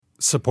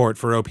Support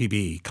for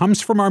OPB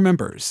comes from our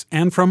members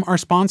and from our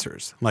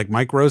sponsors, like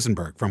Mike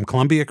Rosenberg from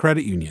Columbia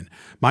Credit Union.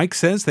 Mike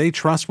says they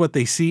trust what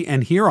they see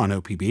and hear on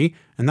OPB,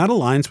 and that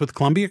aligns with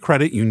Columbia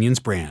Credit Union's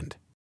brand.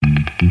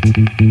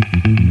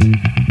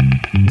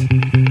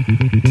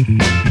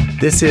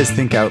 This is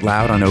Think Out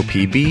Loud on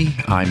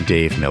OPB. I'm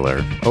Dave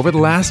Miller. Over the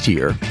last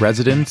year,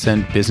 residents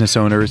and business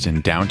owners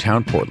in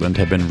downtown Portland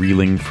have been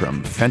reeling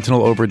from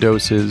fentanyl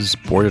overdoses,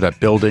 boarded-up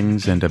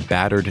buildings, and a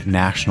battered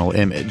national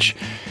image.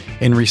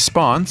 In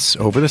response,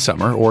 over the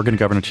summer, Oregon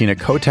Governor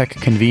Kotek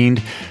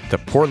convened the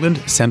Portland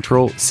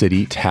Central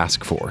City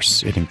Task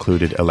Force. It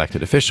included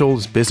elected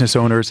officials, business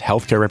owners,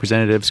 healthcare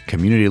representatives,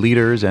 community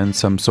leaders, and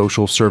some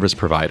social service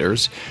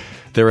providers.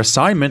 Their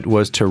assignment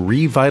was to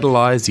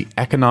revitalize the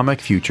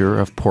economic future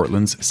of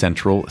Portland's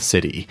Central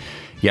City.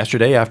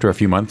 Yesterday, after a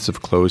few months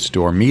of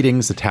closed-door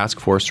meetings, the task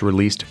force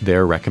released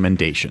their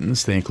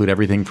recommendations. They include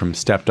everything from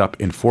stepped-up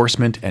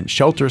enforcement and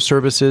shelter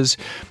services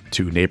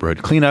to neighborhood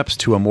cleanups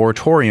to a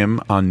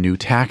moratorium on new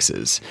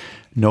taxes.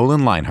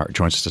 Nolan Lienhart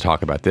joins us to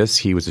talk about this.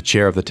 He was the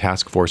chair of the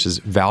task force's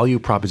Value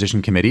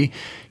Proposition Committee.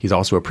 He's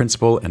also a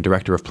principal and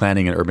director of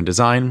planning and urban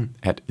design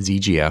at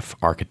ZGF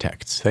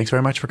Architects. Thanks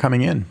very much for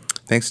coming in.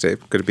 Thanks,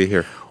 Dave. Good to be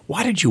here.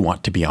 Why did you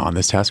want to be on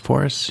this task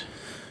force?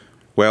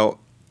 Well,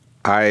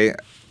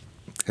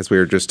 as we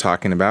were just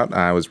talking about,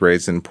 I was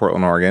raised in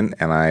Portland, Oregon,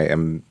 and I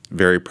am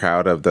very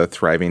proud of the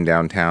thriving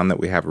downtown that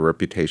we have a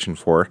reputation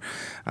for.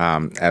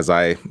 As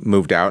I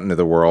moved out into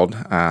the world,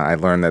 I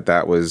learned that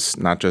that was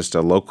not just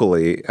a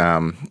locally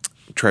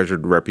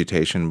treasured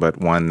reputation, but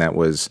one that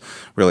was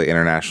really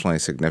internationally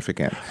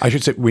significant. I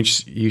should say,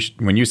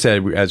 when you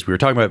said, as we were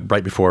talking about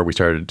right before we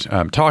started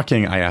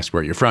talking, I asked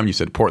where you're from. You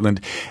said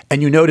Portland.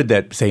 And you noted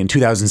that, say, in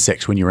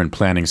 2006, when you were in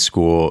planning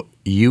school,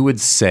 you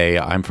would say,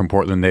 I'm from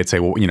Portland. They'd say,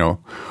 well, you know,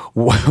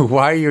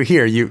 why are you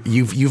here?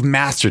 You've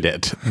mastered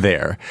it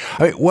there.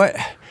 I mean,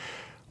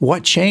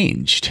 what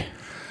changed?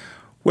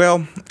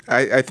 Well,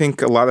 I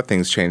think a lot of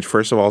things changed.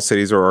 First of all,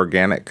 cities are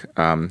organic.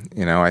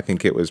 I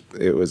think it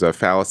was a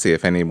fallacy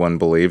if anyone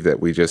believed that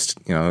we just,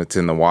 it's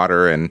in the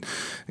water and,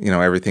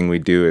 everything we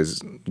do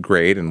is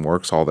great and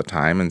works all the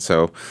time. And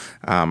so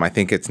I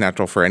think it's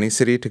natural for any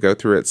city to go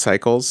through its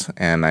cycles.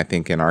 And I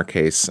think in our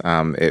case,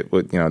 there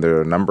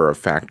are a number of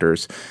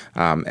factors.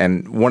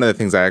 And one of the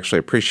things I actually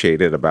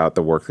appreciated about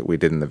the work that we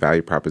did in the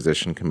Value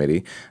Proposition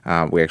Committee,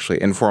 we actually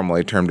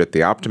informally termed it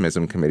the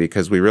Optimism Committee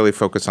because we really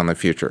focused on the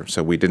future.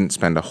 So we didn't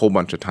spend a whole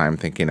bunch of time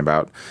thinking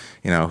about,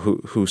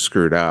 who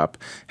screwed up,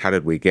 how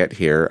did we get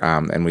here,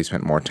 and we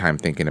spent more time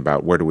thinking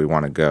about where do we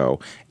want to go.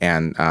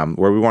 And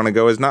where we want to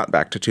go is not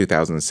back to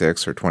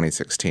 2006 or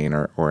 2016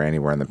 or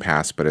anywhere in the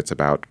past, but it's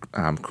about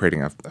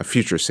creating a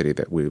future city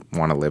that we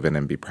want to live in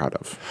and be proud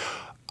of.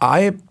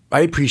 I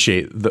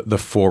appreciate the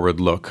forward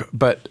look,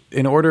 but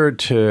in order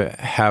to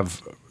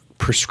have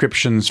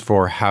prescriptions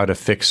for how to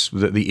fix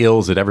the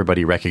ills that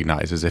everybody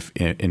recognizes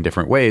in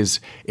different ways,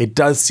 it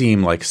does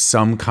seem like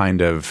some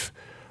kind of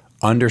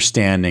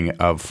understanding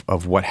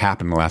of what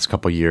happened in the last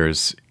couple of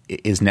years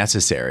is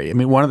necessary. I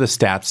mean, one of the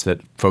stats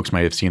that folks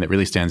might have seen that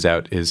really stands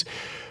out is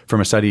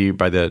from a study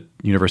by the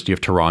University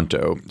of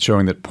Toronto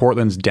showing that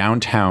Portland's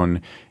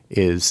downtown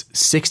is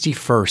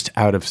 61st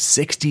out of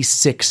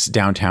 66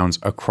 downtowns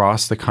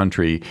across the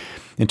country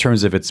in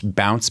terms of its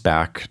bounce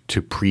back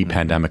to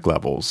pre-pandemic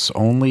levels.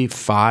 Only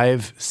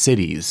 5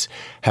 cities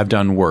have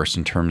done worse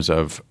in terms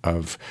of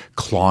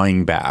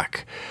clawing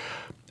back.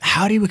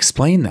 How do you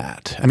explain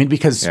that? I mean,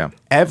 because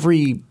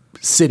every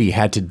city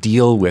had to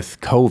deal with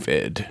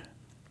COVID.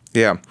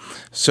 Yeah.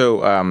 So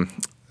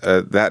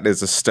that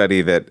is a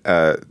study that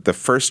the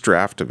first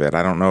draft of it,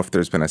 I don't know if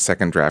there's been a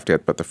second draft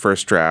yet, but the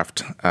first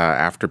draft,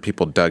 after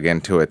people dug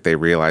into it, they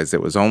realized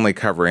it was only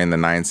covering the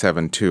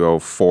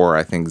 97204,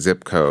 I think,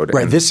 zip code.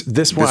 Right. This one,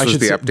 this was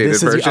the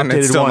updated version.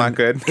 It's still not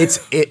good.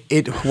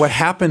 What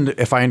happened,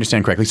 if I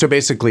understand correctly, so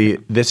basically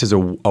this is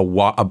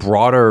a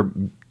broader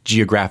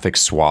geographic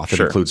swath that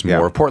includes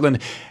more of Portland.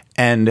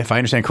 And if I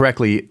understand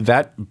correctly,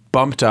 that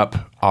bumped up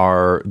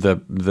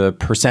the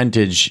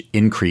percentage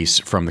increase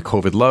from the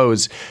COVID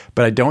lows,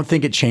 but I don't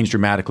think it changed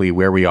dramatically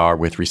where we are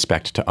with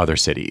respect to other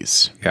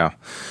cities. Yeah.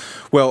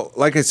 Well,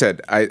 like I said,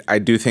 I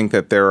do think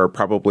that there are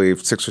probably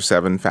 6 or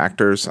 7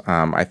 factors.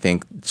 I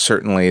think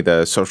certainly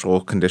the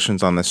social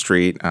conditions on the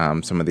street,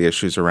 some of the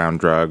issues around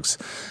drugs,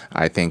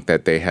 I think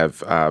that they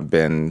have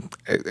been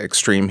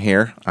extreme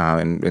here.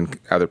 In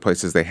other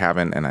places they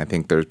haven't. And I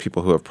think there's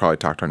people who have probably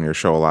talked on your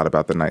show a lot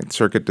about the Ninth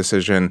Circuit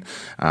decision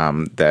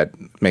that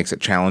makes it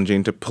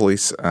challenging to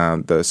police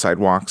the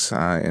sidewalks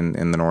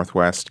in the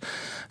Northwest.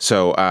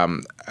 So,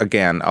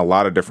 again, a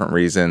lot of different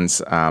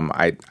reasons.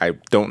 I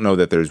don't know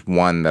that there's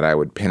one that I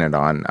would pin it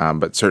on,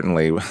 but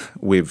certainly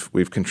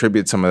we've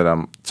contributed some of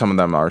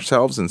them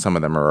ourselves, and some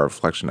of them are a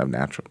reflection of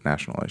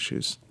national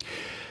issues.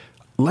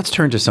 Let's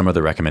turn to some of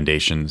the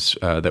recommendations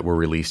that were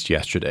released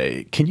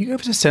yesterday. Can you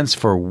give us a sense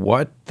for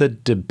what the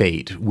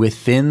debate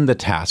within the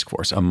task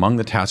force, among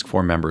the task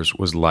force members,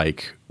 was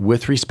like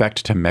with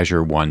respect to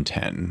Measure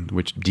 110,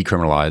 which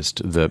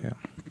decriminalized the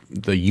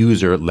the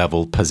user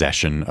level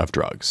possession of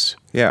drugs?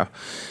 Yeah.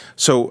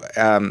 So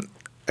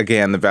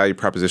again, the Value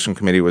Proposition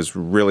Committee was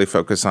really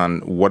focused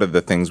on what are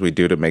the things we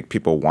do to make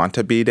people want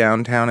to be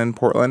downtown in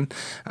Portland.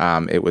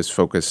 It was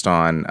focused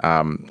on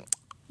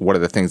what are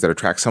the things that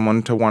attract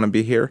someone to want to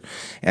be here.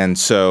 And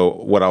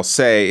so what I'll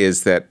say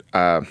is that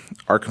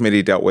our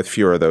committee dealt with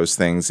fewer of those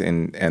things,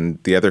 and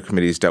the other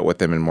committees dealt with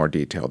them in more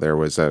detail. There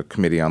was a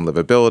committee on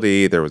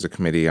livability, there was a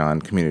committee on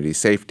community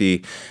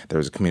safety, there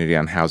was a committee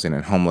on housing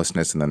and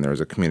homelessness, and then there was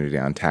a committee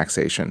on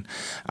taxation.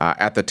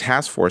 At the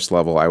task force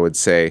level, I would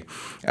say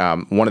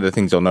one of the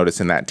things you'll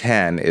notice in that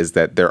 10 is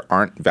that there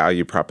aren't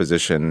value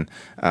proposition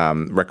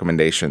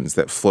recommendations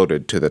that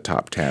floated to the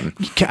top 10.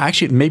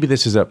 Actually, maybe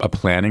this is a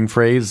planning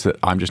phrase that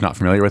I'm just not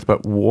familiar with,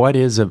 but what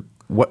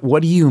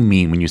do you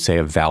mean when you say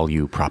a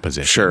value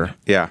proposition? Sure.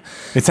 Yeah.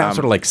 It sounds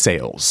sort of like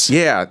sales.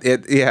 Yeah.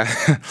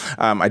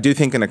 I do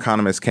think an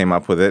economist came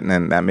up with it,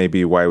 and that may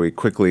be why we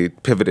quickly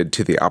pivoted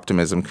to the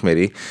optimism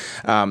committee.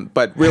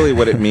 But really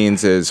what it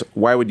means is,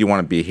 why would you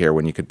want to be here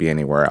when you could be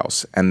anywhere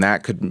else? And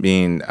that could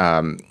mean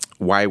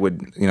why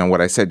would,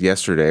 what I said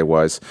yesterday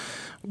was,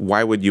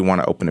 why would you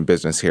want to open a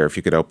business here if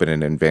you could open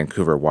it in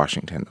Vancouver,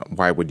 Washington?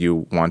 Why would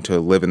you want to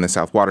live in the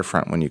South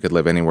Waterfront when you could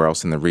live anywhere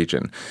else in the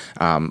region?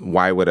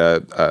 Why would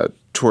a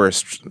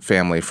tourist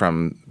family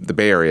from the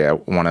Bay Area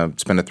want to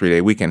spend a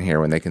 3-day weekend here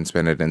when they can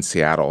spend it in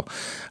Seattle?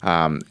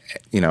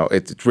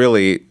 It's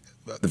really,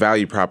 the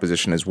value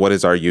proposition is, what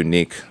is our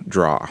unique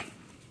draw?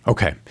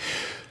 Okay.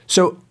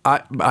 So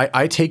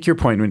I take your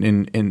point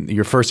in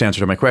your first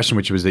answer to my question,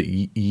 which was that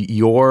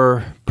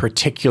your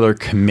particular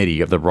committee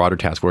of the broader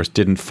task force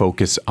didn't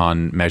focus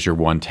on Measure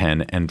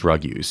 110 and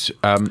drug use.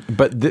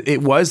 But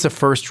it was the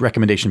first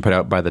recommendation put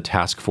out by the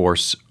task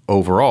force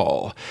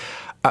overall.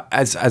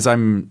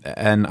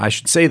 And I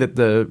should say that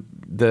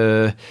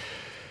the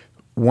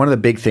one of the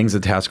big things the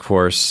task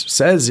force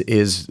says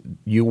is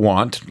you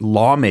want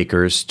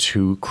lawmakers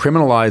to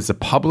criminalize the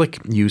public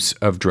use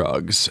of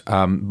drugs,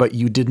 but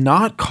you did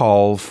not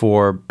call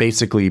for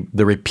basically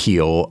the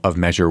repeal of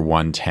Measure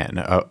 110,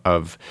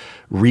 of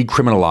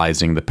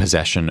recriminalizing the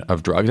possession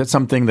of drugs. That's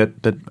something that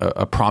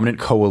a prominent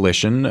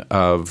coalition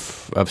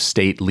of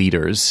state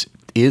leaders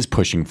is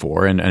pushing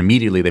for, and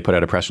immediately they put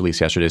out a press release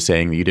yesterday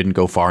saying that you didn't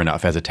go far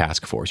enough as a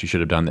task force. You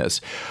should have done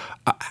this.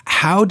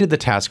 How did the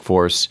task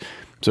force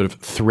sort of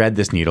thread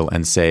this needle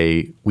and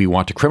say, we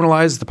want to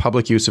criminalize the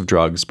public use of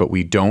drugs, but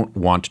we don't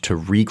want to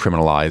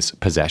recriminalize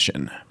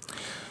possession?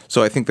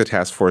 So I think the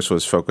task force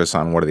was focused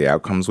on what are the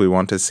outcomes we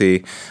want to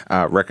see,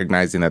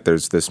 recognizing that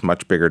there's this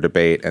much bigger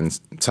debate, and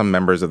some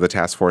members of the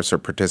task force are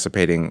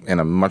participating in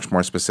a much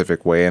more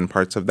specific way in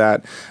parts of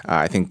that.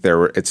 I think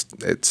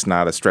it's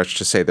not a stretch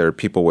to say there are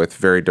people with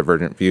very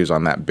divergent views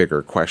on that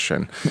bigger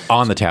question.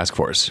 On the task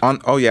force? On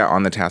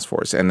the task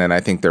force. And then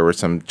I think there were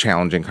some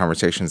challenging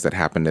conversations that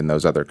happened in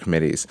those other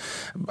committees.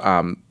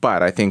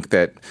 But I think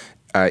that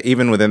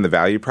even within the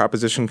Value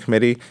Proposition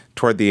Committee,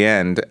 toward the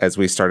end, as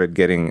we started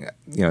getting,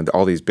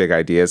 all these big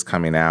ideas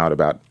coming out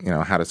about,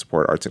 how to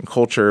support arts and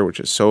culture, which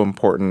is so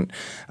important,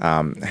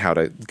 how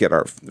to get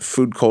our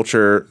food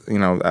culture,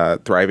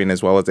 thriving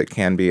as well as it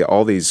can be,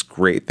 all these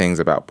great things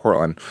about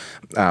Portland,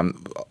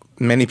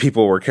 many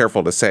people were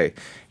careful to say,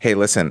 hey,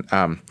 listen,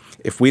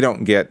 if we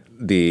don't get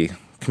the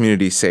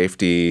community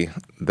safety,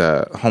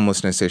 the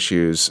homelessness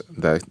issues,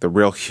 the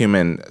real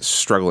human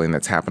struggling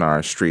that's happened on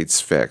our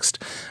streets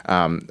fixed,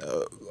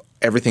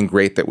 everything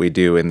great that we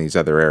do in these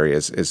other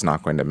areas is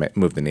not going to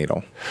move the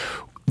needle.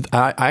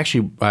 I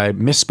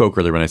misspoke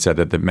earlier when I said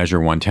that the Measure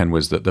 110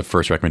 was the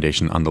first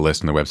recommendation on the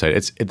list on the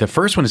website. The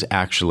first one is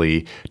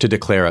actually to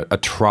declare a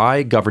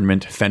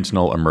tri-government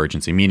fentanyl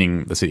emergency,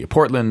 meaning the city of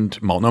Portland,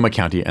 Multnomah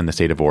County, and the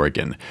state of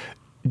Oregon.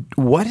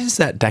 What is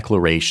that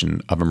declaration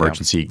of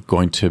emergency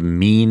going to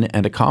mean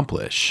and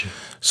accomplish?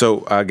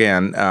 So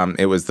again,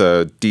 it was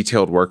the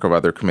detailed work of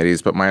other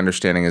committees, but my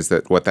understanding is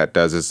that what that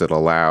does is it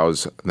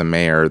allows the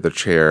mayor, the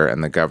chair,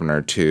 and the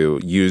governor to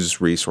use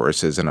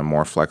resources in a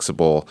more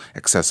flexible,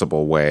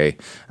 accessible way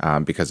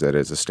because it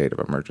is a state of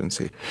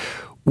emergency.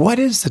 What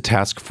is the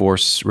task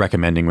force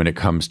recommending when it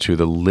comes to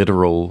the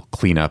literal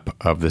cleanup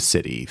of the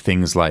city,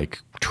 things like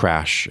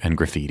trash and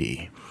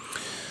graffiti?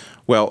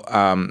 Well,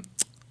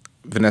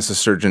 Vanessa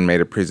Sturgeon made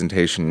a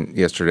presentation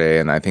yesterday,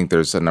 and I think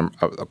there's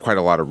quite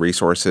a lot of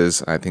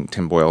resources. I think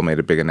Tim Boyle made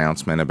a big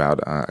announcement about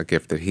a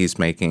gift that he's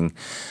making.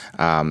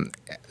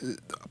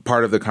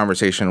 Part of the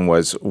conversation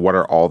was, what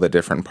are all the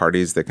different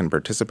parties that can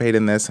participate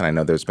in this? And I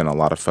know there's been a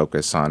lot of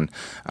focus on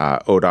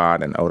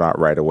ODOT and ODOT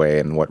right-of-way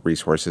and what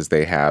resources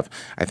they have.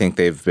 I think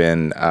they've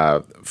been,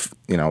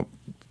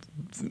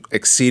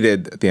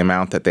 exceeded the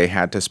amount that they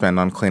had to spend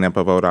on cleanup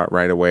of ODOT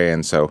right-of-way,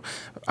 and so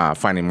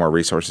finding more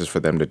resources for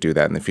them to do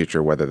that in the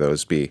future, whether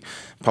those be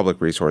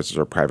public resources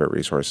or private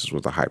resources,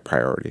 was a high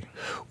priority.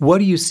 What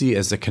do you see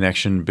as the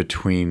connection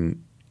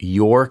between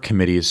your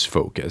committee's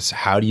focus?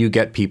 How do you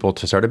get people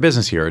to start a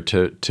business here,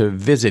 to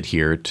visit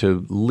here,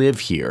 to live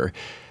here?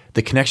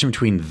 The connection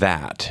between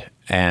that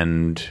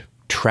and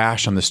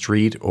trash on the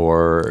street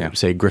or,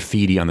 say,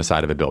 graffiti on the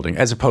side of a building,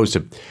 as opposed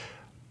to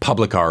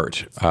public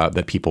art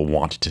that people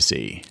want to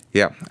see.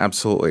 Yeah,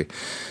 absolutely.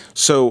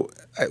 So,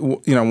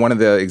 one of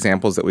the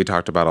examples that we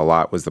talked about a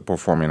lot was the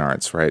performing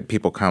arts, right?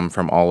 People come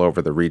from all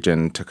over the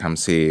region to come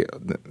see,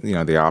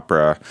 the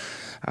opera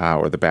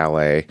or the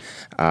ballet.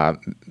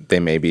 They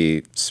may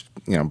be,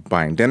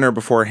 buying dinner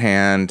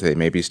beforehand. They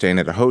may be staying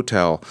at a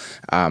hotel.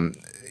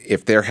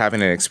 If they're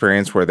having an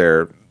experience where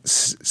they're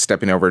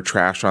stepping over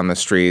trash on the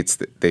streets,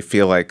 they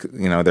feel like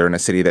they're in a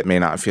city that may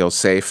not feel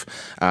safe.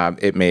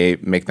 It may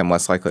make them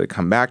less likely to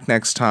come back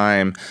next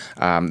time.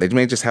 They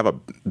may just have a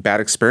bad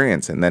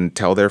experience and then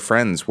tell their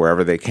friends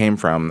wherever they came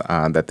from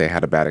that they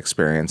had a bad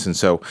experience. And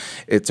so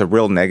it's a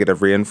real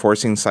negative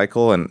reinforcing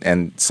cycle,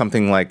 and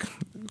something like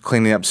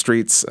cleaning up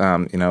streets.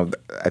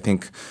 I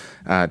think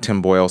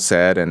Tim Boyle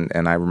said,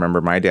 and I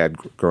remember my dad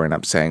growing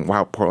up saying,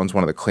 wow, Portland's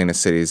one of the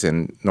cleanest cities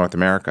in North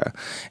America.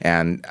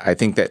 And I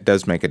think that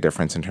does make a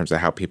difference in terms of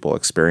how people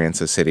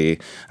experience a city,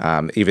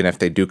 even if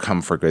they do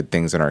come for good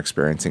things and are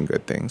experiencing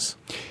good things.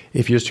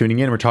 If you're just tuning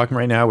in, we're talking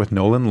right now with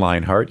Nolan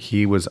Lienhart.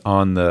 He was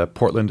on the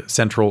Portland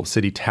Central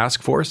City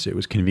Task Force. It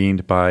was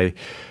convened by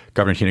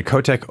Governor Tina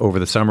Kotek over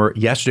the summer.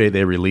 Yesterday,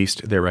 they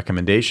released their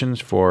recommendations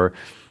for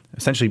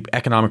essentially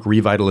economic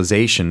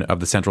revitalization of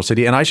the central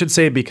city. And I should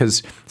say,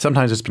 because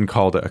sometimes it's been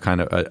called a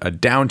kind of a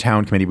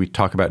downtown committee. We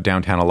talk about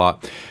downtown a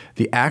lot.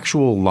 The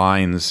actual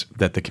lines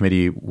that the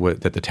committee,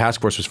 that the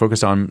task force was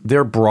focused on,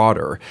 they're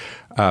broader.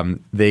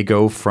 They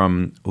go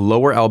from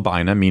lower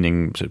Albina,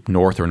 meaning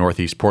north or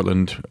northeast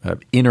Portland,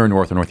 inner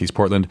north or northeast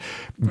Portland,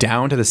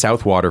 down to the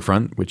south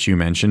waterfront, which you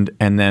mentioned,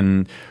 and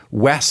then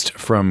west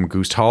from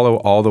Goose Hollow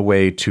all the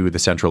way to the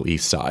central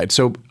east side.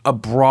 So a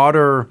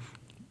broader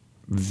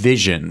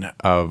vision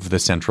of the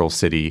central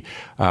city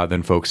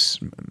than folks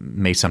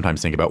may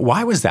sometimes think about.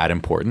 Why was that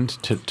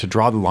important to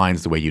draw the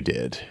lines the way you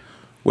did?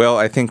 Well,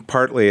 I think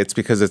partly it's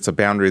because it's a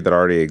boundary that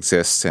already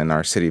exists in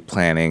our city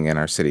planning and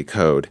our city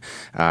code.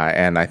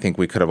 And I think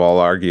we could have all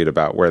argued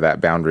about where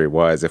that boundary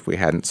was if we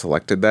hadn't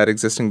selected that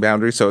existing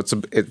boundary. So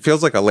it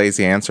feels like a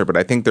lazy answer, but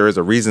I think there is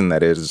a reason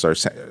that it is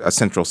a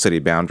central city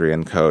boundary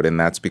and code, and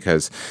that's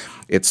because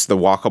it's the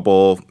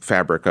walkable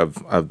fabric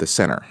of the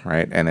center,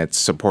 right? And it's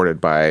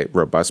supported by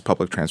robust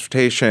public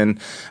transportation.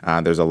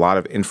 There's a lot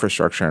of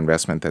infrastructure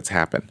investment that's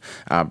happened.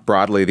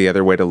 Broadly, the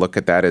other way to look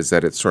at that is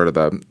that it's sort of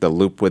the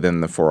loop within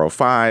the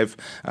 405,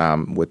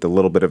 with a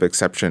little bit of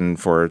exception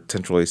for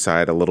Central East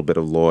Side, a little bit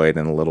of Lloyd,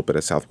 and a little bit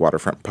of South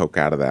Waterfront poke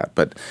out of that.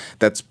 But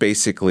that's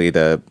basically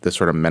the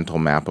sort of mental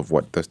map of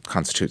what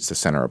constitutes the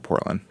center of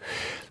Portland.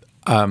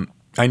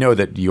 I know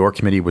that your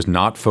committee was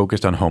not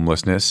focused on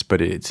homelessness, but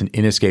it's an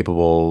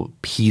inescapable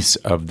piece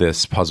of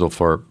this puzzle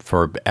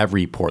for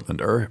every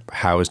Portlander,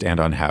 housed and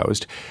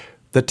unhoused.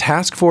 The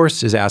task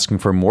force is asking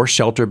for more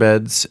shelter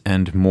beds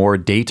and more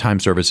daytime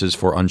services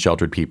for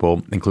unsheltered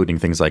people, including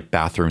things like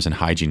bathrooms and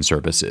hygiene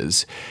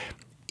services.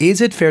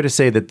 Is it fair to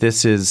say that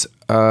this is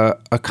a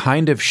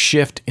kind of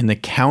shift in the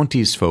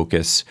county's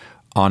focus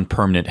on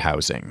permanent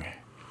housing?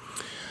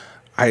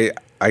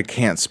 I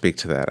can't speak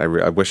to that.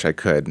 I wish I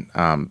could,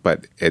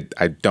 but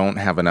I don't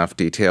have enough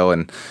detail.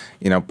 And,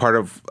 part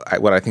of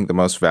what I think the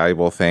most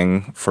valuable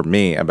thing for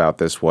me about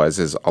this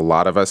is a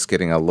lot of us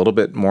getting a little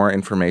bit more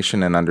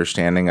information and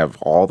understanding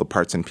of all the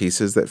parts and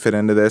pieces that fit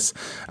into this.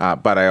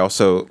 But I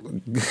also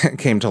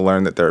came to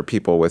learn that there are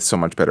people with so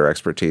much better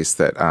expertise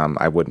that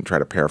I wouldn't try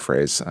to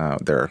paraphrase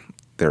their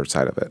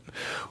side of it.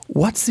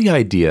 What's the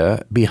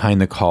idea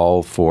behind the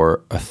call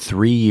for a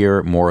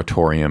 3-year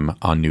moratorium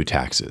on new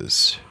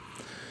taxes?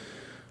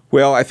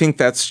 Well, I think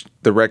that's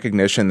the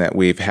recognition that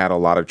we've had a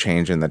lot of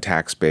change in the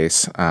tax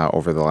base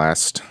over the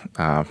last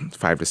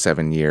 5 to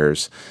 7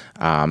 years,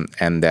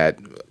 and that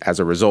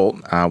as a result,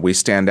 we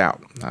stand out.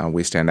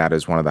 We stand out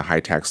as one of the high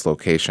tax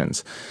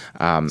locations.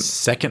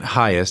 Second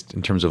highest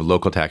in terms of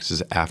local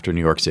taxes after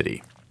New York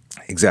City.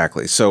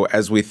 Exactly. So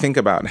as we think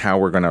about how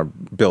we're going to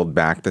build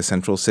back the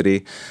central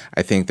city,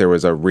 I think there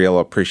was a real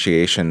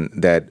appreciation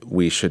that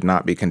we should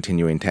not be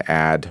continuing to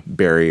add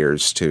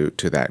barriers to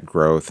that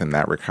growth and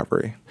that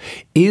recovery.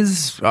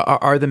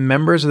 Are the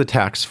members of the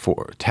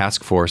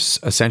task force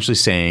essentially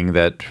saying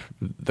that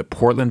the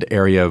Portland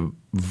area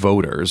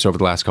voters over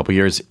the last couple of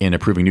years in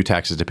approving new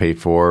taxes to pay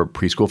for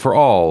preschool for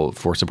all,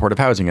 for supportive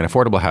housing and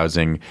affordable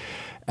housing,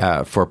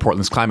 for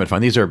Portland's climate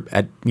fund, these are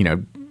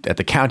at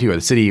the county or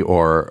the city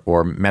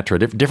or metro,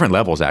 different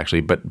levels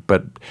actually, but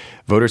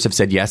voters have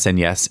said yes and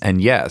yes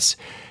and yes.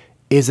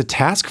 Is a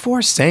task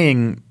force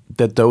saying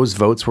that those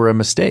votes were a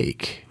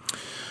mistake?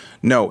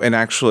 No, and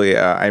actually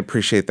I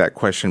appreciate that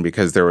question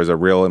because there was a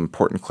real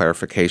important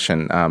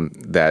clarification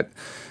that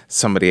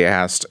somebody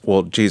asked,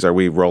 well, geez, are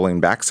we rolling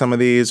back some of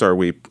these? Are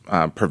we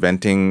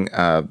preventing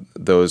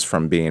those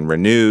from being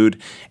renewed?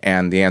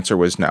 And the answer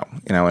was no.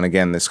 And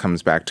again, this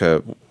comes back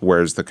to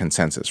where's the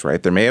consensus,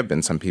 right? There may have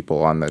been some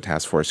people on the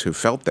task force who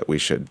felt that we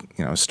should,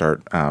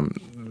 start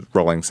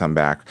rolling some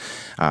back,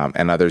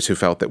 and others who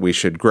felt that we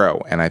should grow.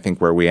 And I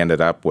think where we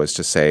ended up was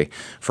to say,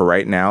 for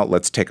right now,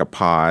 let's take a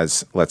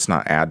pause. Let's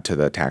not add to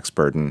the tax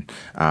burden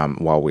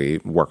while we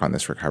work on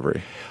this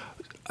recovery.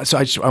 So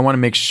I want to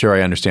make sure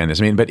I understand this.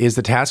 But is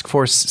the task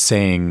force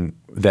saying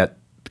that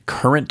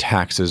current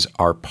taxes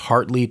are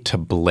partly to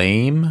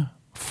blame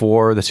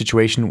for the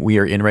situation we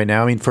are in right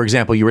now? I mean, for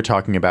example, you were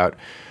talking about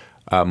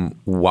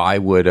why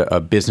would a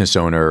business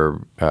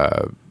owner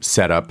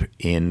set up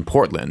in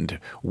Portland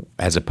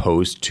as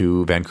opposed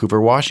to Vancouver,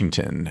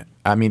 Washington?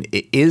 I mean,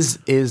 is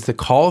the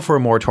call for a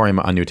moratorium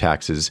on new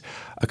taxes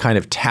a kind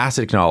of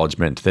tacit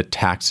acknowledgement that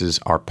taxes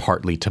are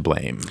partly to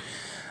blame?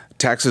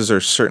 Taxes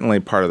are certainly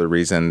part of the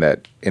reason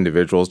that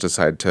individuals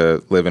decide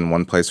to live in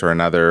one place or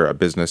another, a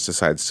business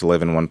decides to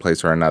live in one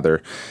place or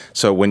another.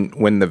 So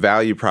when the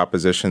value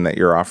proposition that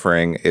you're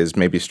offering is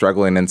maybe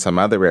struggling in some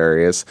other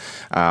areas,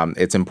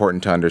 it's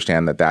important to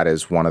understand that that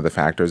is one of the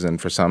factors. And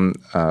for some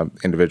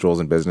individuals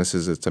and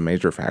businesses, it's a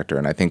major factor.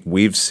 And I think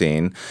we've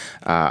seen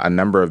a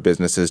number of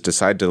businesses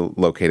decide to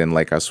locate in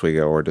Lake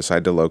Oswego or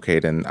decide to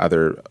locate in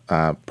other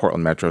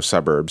Portland metro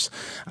suburbs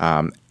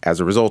as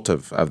a result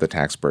of the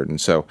tax burden.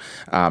 So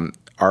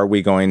are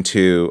we going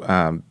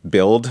to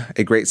build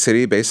a great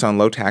city based on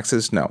low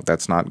taxes? No,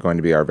 that's not going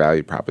to be our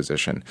value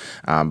proposition.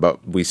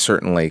 But we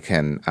certainly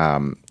can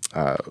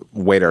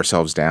weight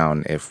ourselves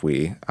down if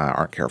we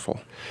aren't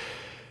careful.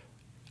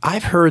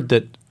 I've heard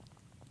that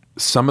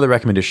some of the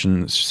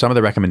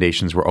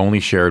recommendations were only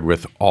shared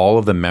with all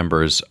of the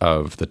members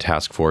of the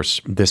task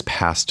force this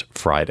past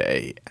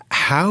Friday.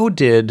 How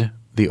did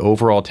the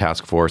overall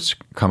task force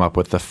come up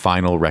with the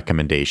final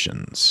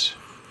recommendations?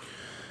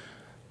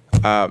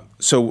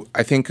 So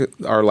I think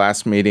our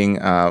last meeting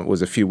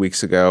was a few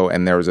weeks ago,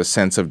 and there was a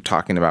sense of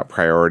talking about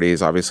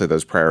priorities. Obviously,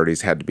 those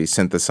priorities had to be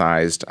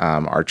synthesized.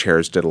 Our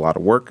chairs did a lot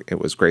of work. It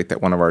was great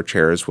that one of our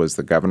chairs was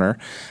the governor,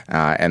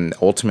 and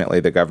ultimately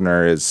the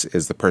governor is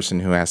the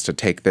person who has to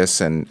take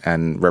this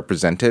and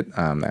represent it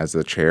as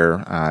the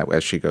chair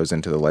as she goes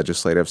into the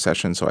legislative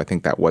session. So I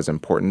think that was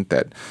important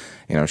that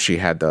she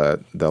had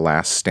the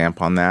last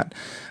stamp on that.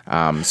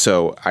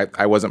 So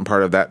I wasn't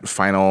part of that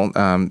final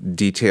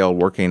detailed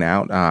working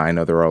out. I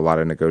know there were a lot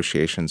of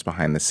negotiations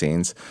behind the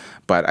scenes,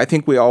 but I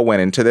think we all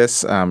went into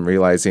this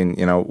realizing,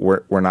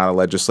 we're not a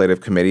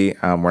legislative committee.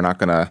 We're not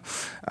going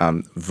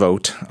to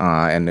vote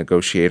and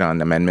negotiate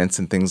on amendments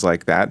and things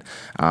like that.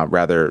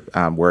 Rather,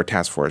 we're a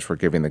task force. We're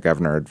giving the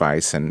governor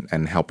advice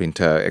and helping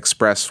to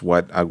express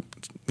what a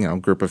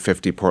group of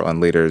 50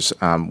 Portland leaders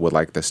would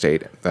like the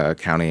state, the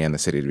county, and the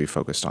city to be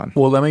focused on.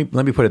 Well,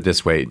 let me put it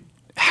this way.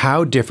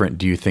 How different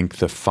do you think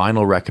the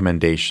final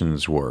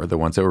recommendations were, the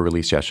ones that were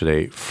released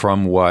yesterday,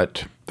 from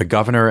what the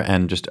governor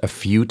and just a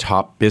few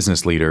top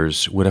business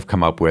leaders would have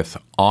come up with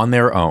on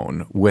their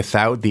own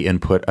without the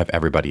input of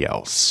everybody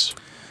else?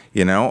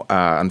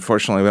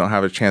 Unfortunately, we don't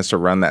have a chance to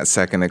run that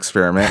second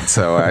experiment,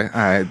 so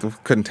I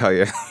couldn't tell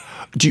you.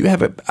 Do you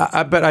have it?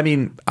 But I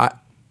mean,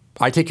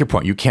 I take your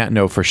point. You can't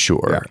know for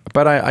sure. Yeah.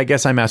 But I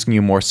guess I'm asking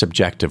you more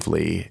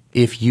subjectively,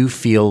 if you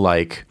feel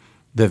like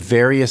the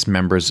various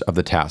members of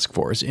the task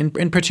force,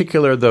 in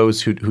particular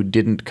those who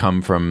didn't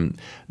come from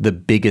the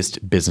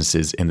biggest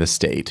businesses in the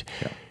state,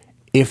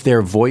 if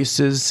their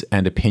voices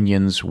and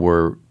opinions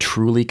were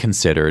truly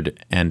considered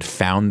and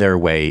found their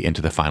way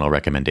into the final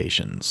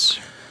recommendations?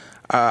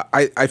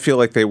 I feel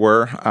like they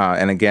were.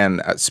 And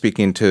again,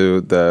 speaking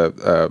to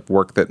the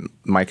work that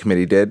my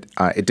committee did,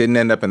 it didn't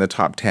end up in the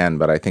top 10,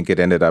 but I think it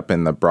ended up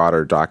in the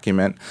broader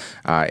document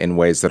in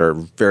ways that are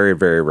very,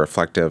 very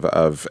reflective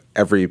of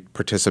every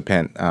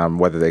participant,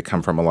 whether they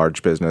come from a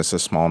large business, a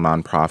small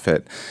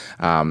nonprofit.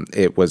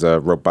 It was a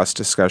robust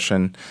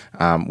discussion.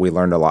 We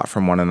learned a lot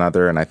from one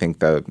another, and I think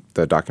the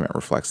document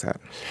reflects that.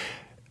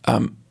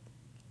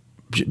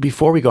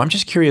 Before we go, I'm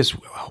just curious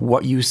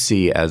what you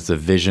see as the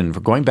vision for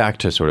going back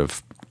to sort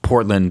of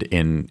Portland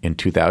in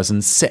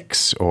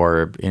 2006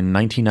 or in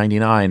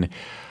 1999.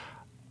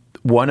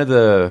 One of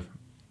the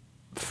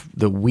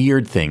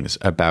weird things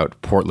about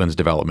Portland's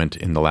development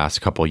in the last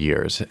couple of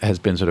years has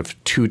been sort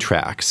of two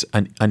tracks: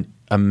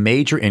 a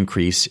major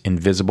increase in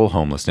visible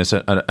homelessness,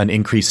 an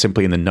increase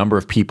simply in the number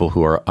of people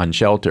who are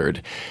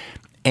unsheltered,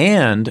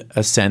 and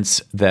a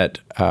sense that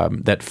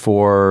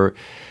for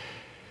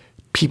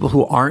people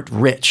who aren't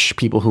rich,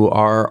 people who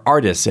are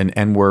artists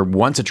and were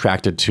once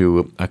attracted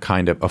to a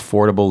kind of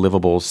affordable,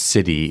 livable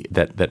city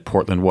that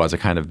Portland was, a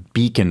kind of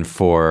beacon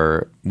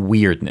for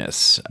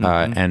weirdness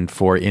and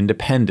for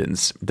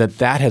independence,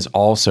 that has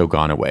also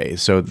gone away.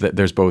 So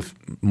there's both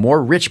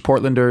more rich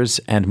Portlanders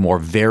and more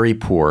very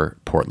poor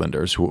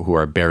Portlanders who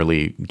are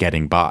barely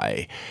getting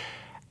by.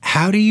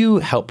 How do you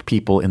help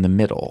people in the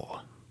middle?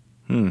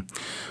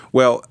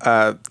 Well,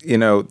 I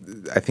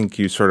think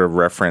you sort of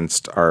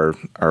referenced our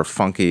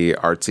funky,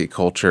 artsy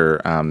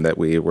culture that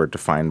we were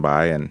defined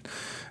by and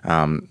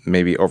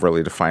maybe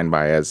overly defined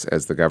by, as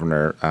the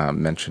governor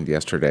mentioned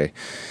yesterday.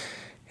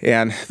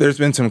 And there's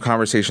been some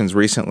conversations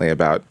recently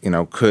about,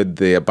 could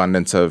the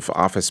abundance of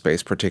office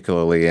space,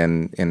 particularly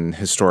in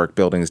historic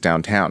buildings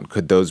downtown,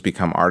 could those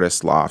become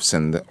artist lofts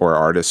or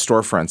artist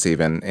storefronts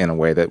even in a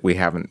way that we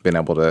haven't been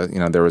able to,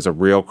 there was a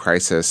real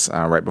crisis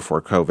right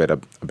before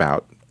COVID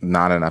about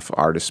not enough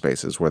artist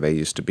spaces where they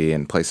used to be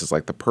in places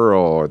like the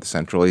Pearl or the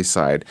Central East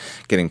Side,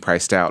 getting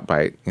priced out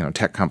by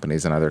tech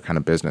companies and other kind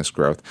of business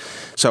growth.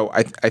 So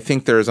I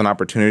think there's an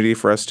opportunity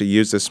for us to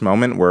use this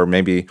moment where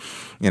maybe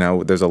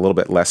there's a little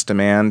bit less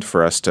demand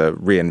for us to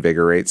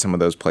reinvigorate some of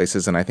those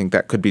places, and I think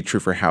that could be true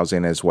for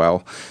housing as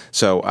well.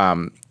 So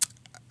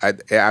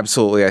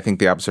absolutely, I think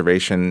the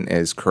observation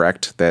is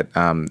correct that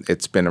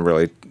it's been a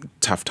really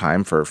tough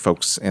time for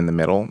folks in the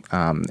middle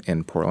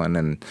in Portland,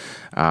 and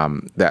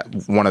that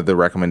one of the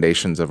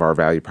recommendations of our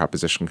value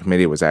proposition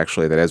committee was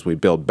actually that as we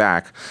build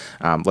back,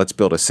 let's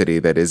build a city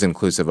that is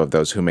inclusive of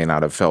those who may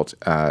not have felt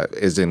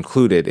is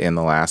included in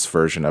the last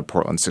version of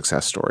Portland's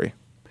success story.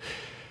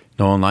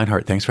 Nolan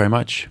Lienhart, thanks very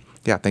much.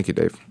 Yeah, thank you,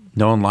 Dave.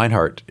 Nolan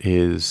Lienhart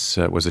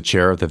was the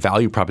chair of the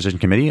Value Proposition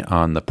Committee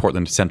on the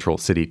Portland Central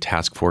City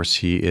Task Force.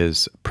 He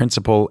is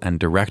principal and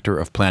director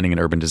of planning and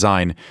urban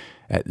design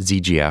at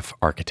ZGF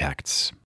Architects.